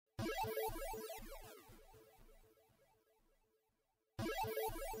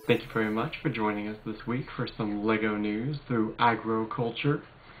Thank you very much for joining us this week for some LEGO news through agriculture.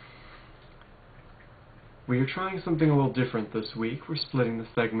 We are trying something a little different this week. We're splitting the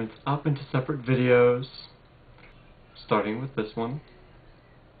segments up into separate videos, starting with this one.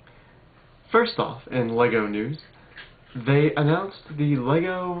 First off, in LEGO news, they announced the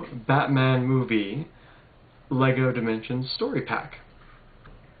LEGO Batman movie LEGO Dimensions Story Pack.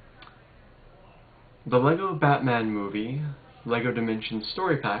 The LEGO Batman movie LEGO Dimensions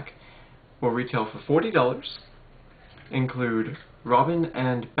Story Pack will retail for $40, include Robin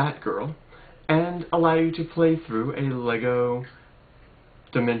and Batgirl, and allow you to play through a LEGO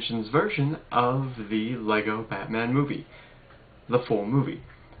Dimensions version of the LEGO Batman movie, the full movie.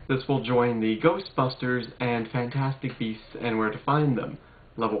 This will join the Ghostbusters and Fantastic Beasts and Where to Find Them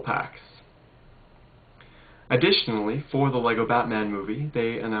level packs. Additionally, for the LEGO Batman movie,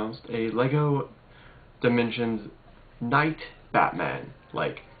 they announced a LEGO Dimensions Knight Batman,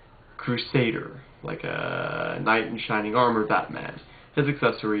 like Crusader, like a knight in shining armor Batman. His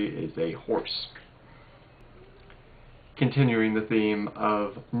accessory is a horse. Continuing the theme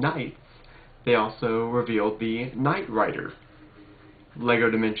of knights, they also revealed the Knight Rider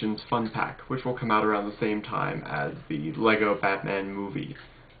LEGO Dimensions Fun Pack, which will come out around the same time as the LEGO Batman movie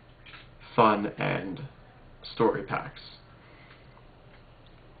Fun and Story Packs.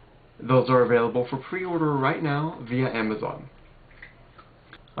 Those are available for pre-order right now via Amazon.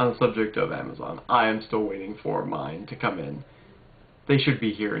 On the subject of Amazon, I am still waiting for mine to come in. They should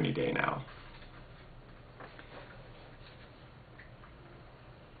be here any day now.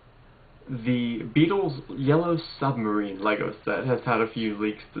 The Beatles Yellow Submarine LEGO set has had a few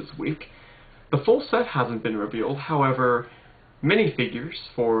leaks this week. The full set hasn't been revealed, however, minifigures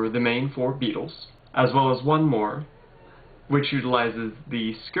for the main 4 Beatles, as well as one more, which utilizes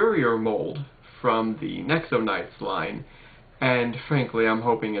the Scurrier mold from the Nexo Knights line, and frankly I'm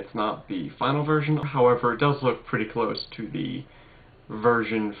hoping it's not the final version, however it does look pretty close to the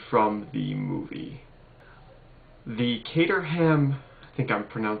version from the movie. The Caterham, I think I'm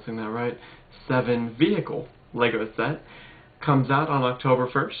pronouncing that right, 7 vehicle LEGO set comes out on October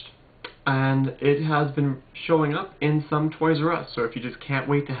 1st, and it has been showing up in some Toys R Us, so if you just can't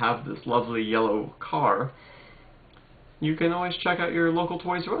wait to have this lovely yellow car, you can always check out your local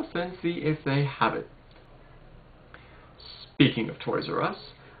Toys R Us and see if they have it. Speaking of Toys R Us,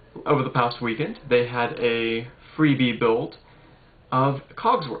 over the past weekend they had a freebie build of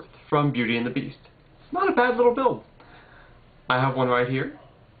Cogsworth from Beauty and the Beast. Not a bad little build. I have one right here.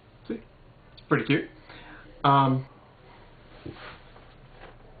 See? It's pretty cute. One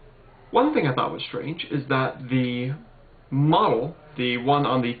thing I thought was strange is that the model, the one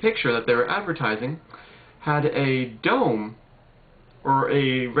on the picture that they were advertising, had a dome or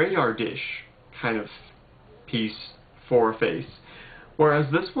a radar dish kind of piece for a face,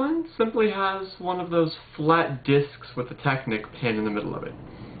 whereas this one simply has one of those flat discs with a Technic pin in the middle of it.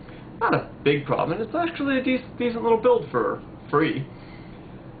 Not a big problem, and it's actually a decent little build for free.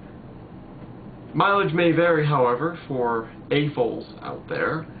 Mileage may vary, however, for AFOLs out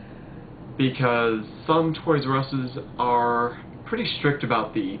there, because some Toys R Us's are pretty strict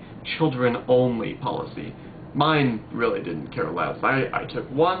about the children-only policy. Mine really didn't care less. I took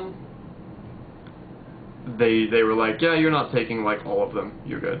one. They were like, yeah, you're not taking like all of them.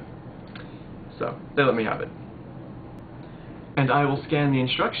 You're good. So they let me have it. And I will scan the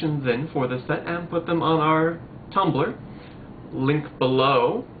instructions in for this set and put them on our Tumblr. Link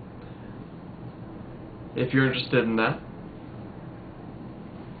below if you're interested in that.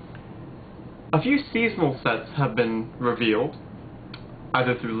 A few seasonal sets have been revealed,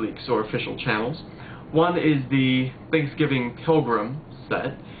 either through leaks or official channels. One is the Thanksgiving Pilgrim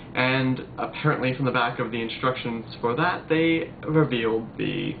set, and apparently from the back of the instructions for that, they revealed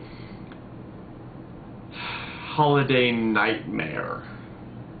the Holiday Nightmare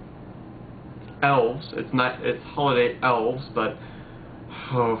elves. It's Holiday Elves, but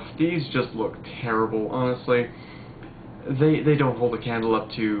oh, these just look terrible, honestly. They don't hold a candle up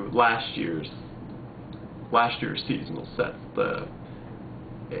to last year's seasonal sets. The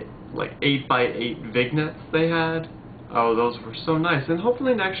like 8x8 vignettes they had. Oh, those were so nice. And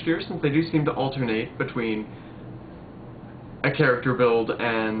hopefully next year, since they do seem to alternate between a character build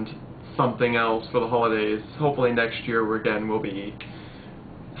and something else for the holidays, hopefully next year again will be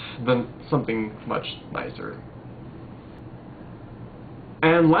something much nicer.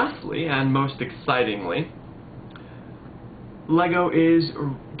 And lastly, and most excitingly, LEGO is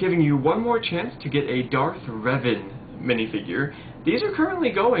giving you one more chance to get a Darth Revan minifigure. These are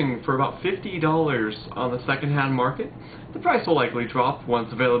currently going for about $50 on the second-hand market. The price will likely drop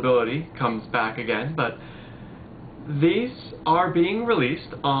once availability comes back again, but these are being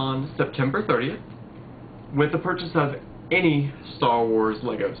released on September 30th with the purchase of any Star Wars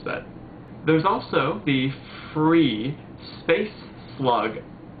LEGO set. There's also the free Space Slug.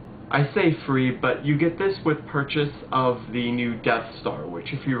 I say free, but you get this with purchase of the new Death Star, which,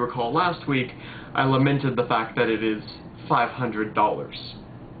 if you recall last week, I lamented the fact that it is $500.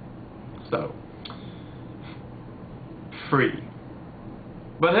 So, free.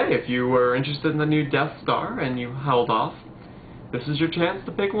 But hey, if you were interested in the new Death Star and you held off, this is your chance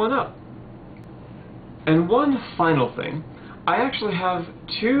to pick one up. And one final thing, I actually have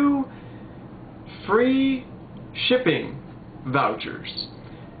 2 free shipping vouchers,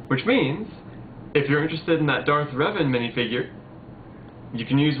 which means if you're interested in that Darth Revan minifigure, you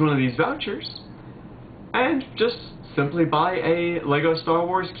can use one of these vouchers and just simply buy a LEGO Star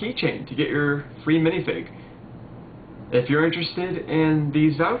Wars keychain to get your free minifig. If you're interested in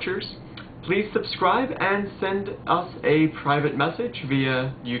these vouchers, please subscribe and send us a private message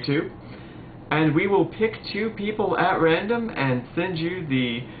via YouTube, and we will pick 2 people at random and send you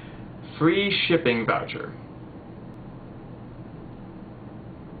the free shipping voucher.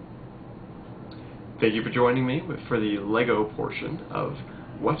 Thank you for joining me for the LEGO portion of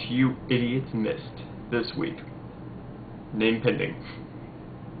What You Idiots Missed this week. Name pending.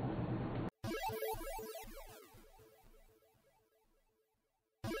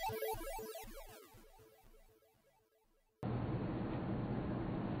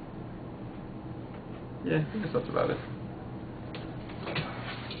 Yeah, I guess that's about it.